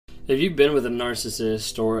If you've been with a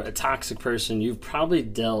narcissist or a toxic person, you've probably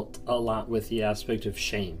dealt a lot with the aspect of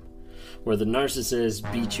shame, where the narcissist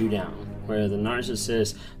beat you down, where the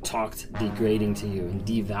narcissist talked degrading to you and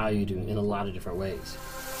devalued you in a lot of different ways.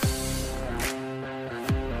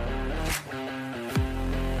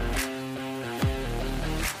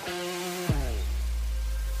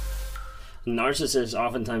 Narcissists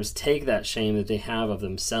oftentimes take that shame that they have of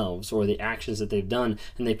themselves or the actions that they've done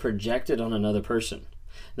and they project it on another person.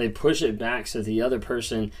 They push it back so the other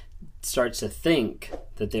person starts to think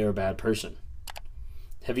that they're a bad person.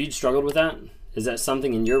 Have you struggled with that? Is that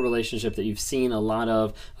something in your relationship that you've seen a lot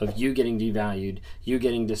of you getting devalued, you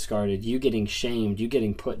getting discarded, you getting shamed, you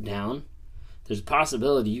getting put down? There's a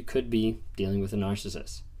possibility you could be dealing with a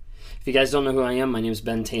narcissist. If you guys don't know who I am, my name is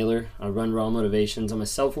Ben Taylor. I run Raw Motivations. I'm a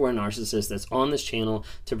self-aware narcissist that's on this channel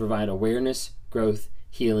to provide awareness, growth,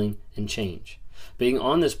 healing, and change. Being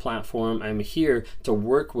on this platform, I'm here to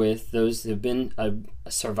work with those that have been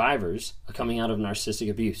survivors coming out of narcissistic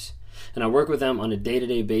abuse. And I work with them on a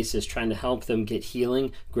day-to-day basis trying to help them get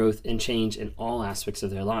healing, growth, and change in all aspects of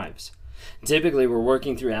their lives. Typically, we're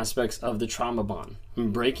working through aspects of the trauma bond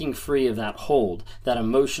and breaking free of that hold, that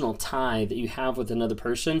emotional tie that you have with another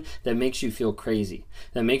person that makes you feel crazy,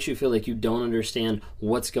 that makes you feel like you don't understand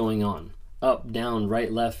what's going on. Up, down,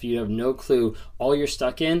 right, left, you have no clue. All you're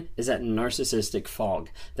stuck in is that narcissistic fog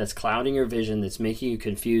that's clouding your vision, that's making you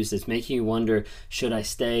confused, that's making you wonder, should I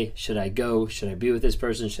stay? Should I go? Should I be with this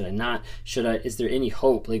person? Should I not? Is there any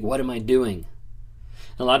hope? Like, what am I doing?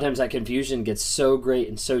 And a lot of times that confusion gets so great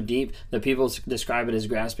and so deep that people describe it as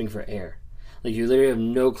grasping for air. Like you literally have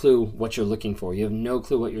no clue what you're looking for. You have no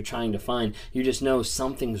clue what you're trying to find. You just know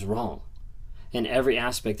something's wrong. In every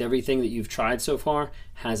aspect, everything that you've tried so far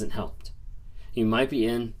hasn't helped. You might be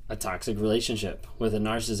in a toxic relationship with a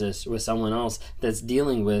narcissist, with someone else that's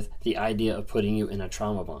dealing with the idea of putting you in a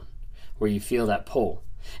trauma bond, where you feel that pull.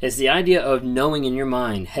 It's the idea of knowing in your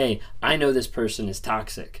mind, hey, I know this person is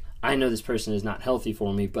toxic. I know this person is not healthy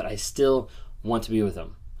for me, but I still want to be with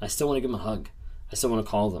them. I still want to give them a hug. I still want to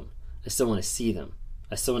call them. I still want to see them.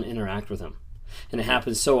 I still want to interact with them. And it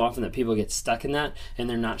happens so often that people get stuck in that and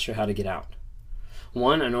they're not sure how to get out.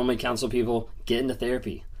 One, I normally counsel people, get into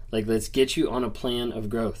therapy. Like, let's get you on a plan of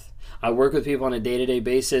growth. I work with people on a day-to-day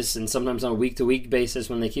basis and sometimes on a week-to-week basis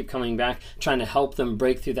when they keep coming back, trying to help them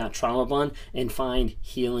break through that trauma bond and find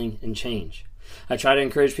healing and change. I try to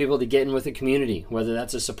encourage people to get in with a community, whether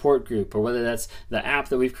that's a support group or whether that's the app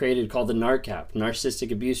that we've created called the NARC app, Narcissistic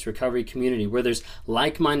Abuse Recovery Community, where there's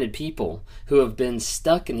like-minded people who have been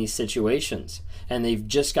stuck in these situations and they've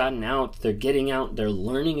just gotten out, they're getting out, they're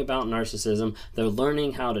learning about narcissism, they're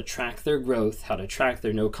learning how to track their growth, how to track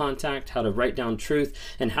their no contact, how to write down truth,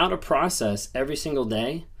 and how to process every single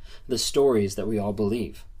day the stories that we all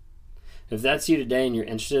believe. If that's you today and you're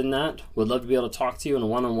interested in that, would love to be able to talk to you in a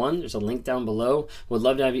one-on-one. There's a link down below. Would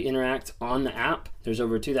love to have you interact on the app. There's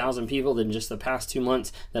over 2,000 people in just the past 2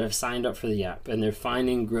 months that have signed up for the app, and they're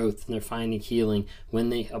finding growth and they're finding healing when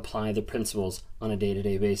they apply the principles on a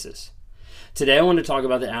day-to-day basis. Today I want to talk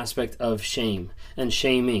about the aspect of shame and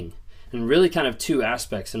shaming, and really kind of two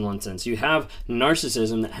aspects in one sense. You have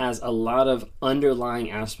narcissism that has a lot of underlying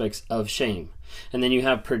aspects of shame. And then you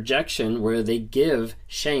have projection where they give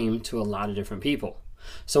shame to a lot of different people.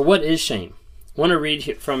 So what is shame? I want to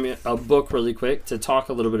read from a book really quick to talk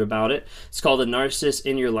a little bit about it. It's called The Narcissist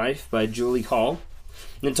in Your Life by Julie Hall.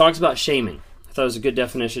 And it talks about shaming. I thought it was a good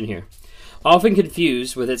definition here. Often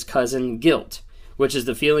confused with its cousin guilt, which is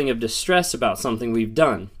the feeling of distress about something we've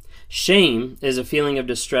done. Shame is a feeling of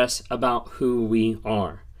distress about who we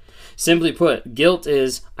are. Simply put, guilt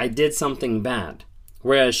is, I did something bad,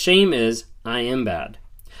 whereas shame is, I am bad.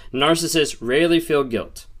 Narcissists rarely feel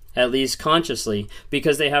guilt, at least consciously,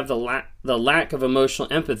 because they have the lack of emotional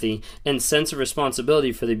empathy and sense of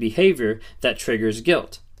responsibility for the behavior that triggers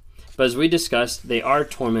guilt. But as we discussed, they are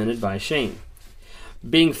tormented by shame.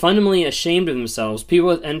 Being fundamentally ashamed of themselves, people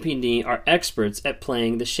with NPD are experts at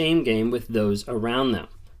playing the shame game with those around them.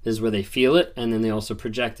 This is where they feel it, and then they also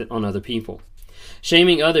project it on other people.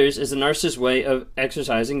 Shaming others is the narcissist's way of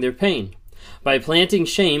exercising their pain. By planting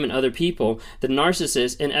shame in other people, the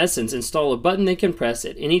narcissists, in essence, install a button they can press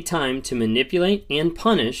at any time to manipulate and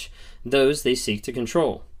punish those they seek to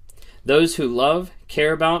control. Those who love,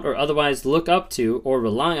 care about, or otherwise look up to or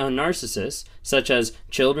rely on narcissists, such as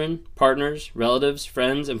children, partners, relatives,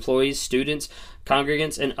 friends, employees, students,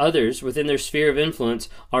 congregants, and others within their sphere of influence,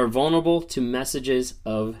 are vulnerable to messages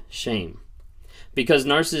of shame. Because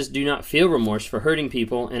narcissists do not feel remorse for hurting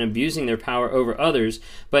people and abusing their power over others,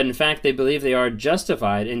 but in fact they believe they are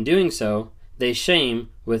justified in doing so, they shame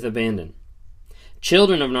with abandon.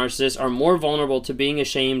 Children of narcissists are more vulnerable to being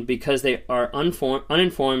ashamed because they are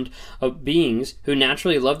uninformed of beings who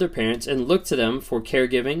naturally love their parents and look to them for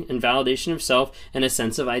caregiving and validation of self and a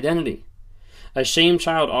sense of identity. A shamed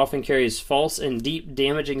child often carries false and deep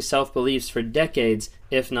damaging self-beliefs for decades,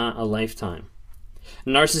 if not a lifetime.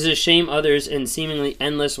 Narcissists shame others in seemingly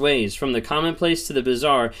endless ways, from the commonplace to the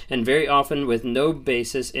bizarre, and very often with no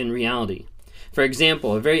basis in reality. For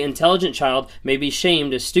example, a very intelligent child may be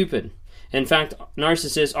shamed as stupid. In fact,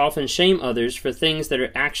 narcissists often shame others for things that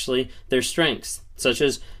are actually their strengths, such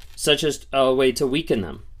as a way to weaken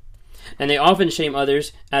them. And they often shame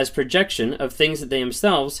others as projection of things that they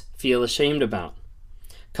themselves feel ashamed about,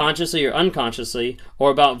 consciously or unconsciously,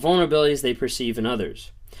 or about vulnerabilities they perceive in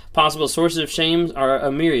others. Possible sources of shame are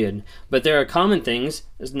a myriad, but there are common things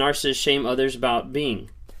as narcissists shame others about being: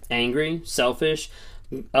 angry, selfish,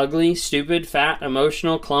 ugly, stupid, fat,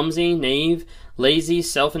 emotional, clumsy, naive, lazy,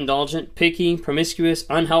 self-indulgent, picky, promiscuous,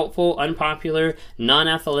 unhelpful, unpopular,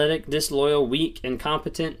 non-athletic, disloyal, weak,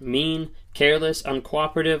 incompetent, mean, careless,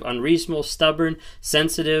 uncooperative, unreasonable, stubborn,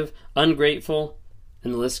 sensitive, ungrateful,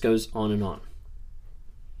 and the list goes on and on.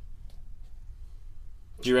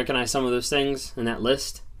 Do you recognize some of those things in that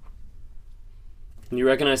list? Can you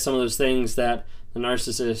recognize some of those things that the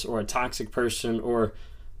narcissist or a toxic person or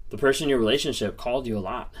the person in your relationship called you a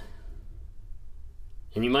lot?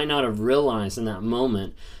 And you might not have realized in that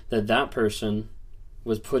moment that that person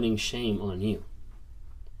was putting shame on you,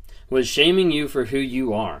 was shaming you for who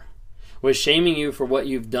you are, was shaming you for what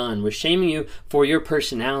you've done, was shaming you for your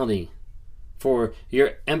personality, for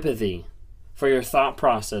your empathy, for your thought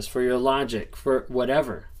process, for your logic, for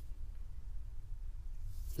whatever.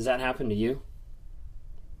 Does that happen to you?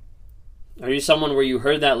 Are you someone where you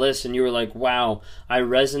heard that list and you were like, wow, I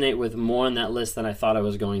resonate with more on that list than I thought I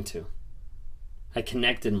was going to? I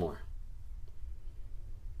connected more.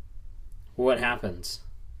 What happens?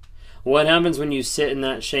 What happens when you sit in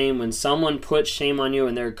that shame, when someone puts shame on you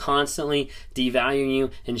and they're constantly devaluing you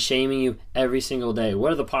and shaming you every single day?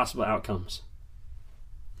 What are the possible outcomes?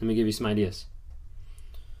 Let me give you some ideas.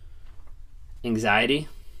 Anxiety,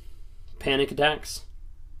 panic attacks,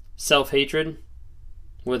 self-hatred,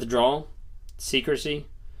 withdrawal, secrecy,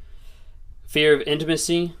 fear of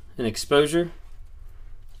intimacy and exposure,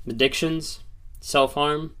 addictions,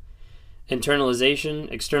 self-harm,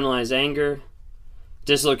 internalization, externalized anger,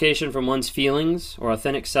 dislocation from one's feelings or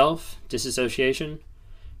authentic self, disassociation,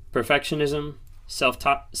 perfectionism,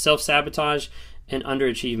 self-sabotage, and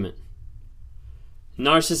underachievement.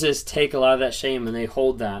 Narcissists take a lot of that shame and they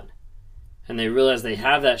hold that, and they realize they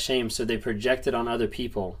have that shame, so they project it on other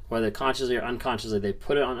people, whether consciously or unconsciously. They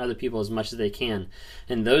put it on other people as much as they can.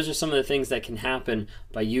 And those are some of the things that can happen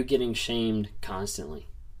by you getting shamed constantly.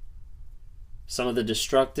 Some of the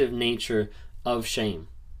destructive nature of shame.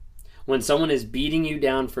 When someone is beating you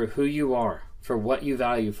down for who you are, for what you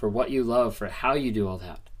value, for what you love, for how you do all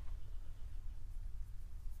that.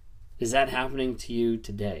 Is that happening to you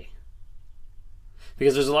today?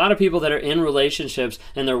 Because there's a lot of people that are in relationships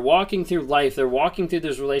and they're walking through life, they're walking through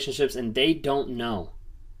those relationships and they don't know.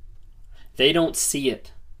 They don't see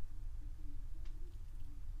it.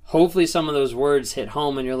 Hopefully some of those words hit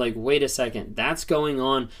home and you're like, wait a second, that's going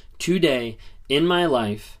on today in my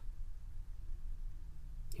life.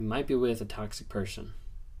 You might be with a toxic person.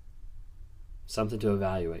 Something to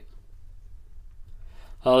evaluate.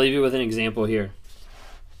 I'll leave you with an example here.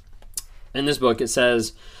 In this book it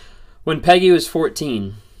says, when Peggy was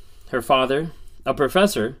 14, her father, a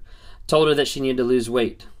professor, told her that she needed to lose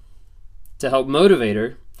weight. To help motivate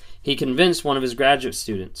her, he convinced one of his graduate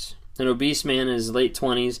students, an obese man in his late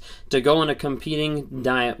 20s, to go on a competing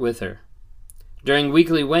diet with her. During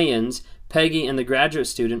weekly weigh-ins, Peggy and the graduate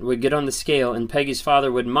student would get on the scale and Peggy's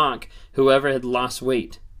father would mock whoever had lost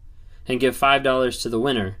weight and give $5 to the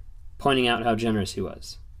winner, pointing out how generous he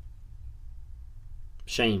was.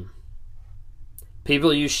 Shame.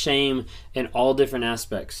 People use shame in all different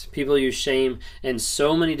aspects. People use shame in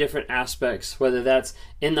so many different aspects, whether that's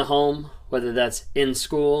in the home, whether that's in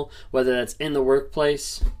school, whether that's in the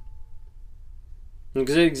workplace. A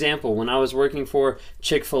good example, when I was working for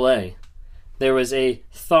Chick-fil-A, there was a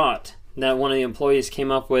thought that one of the employees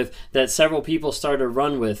came up with that several people started to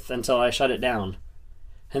run with until I shut it down.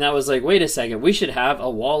 And that was like, wait a second, we should have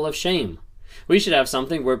a wall of shame. We should have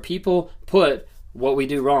something where people put what we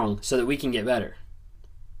do wrong so that we can get better.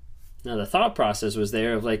 Now the thought process was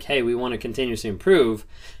there of like, hey, we want to continuously improve.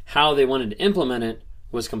 How they wanted to implement it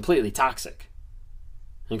was completely toxic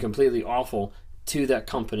and completely awful to that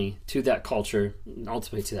company, to that culture, and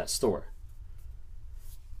ultimately to that store.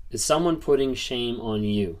 Is someone putting shame on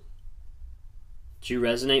you? Do you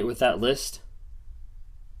resonate with that list?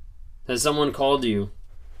 Has someone called you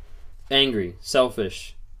angry,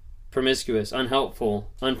 selfish, promiscuous,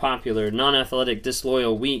 unhelpful, unpopular, non-athletic,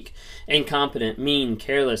 disloyal, weak, incompetent, mean,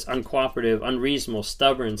 careless, uncooperative, unreasonable,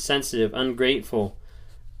 stubborn, sensitive, ungrateful,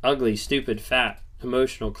 ugly, stupid, fat,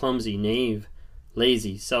 emotional, clumsy, naive,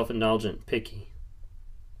 lazy, self-indulgent, picky?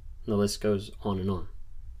 And the list goes on and on.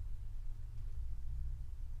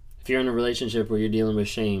 If you're in a relationship where you're dealing with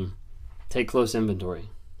shame, take close inventory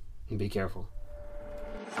and be careful.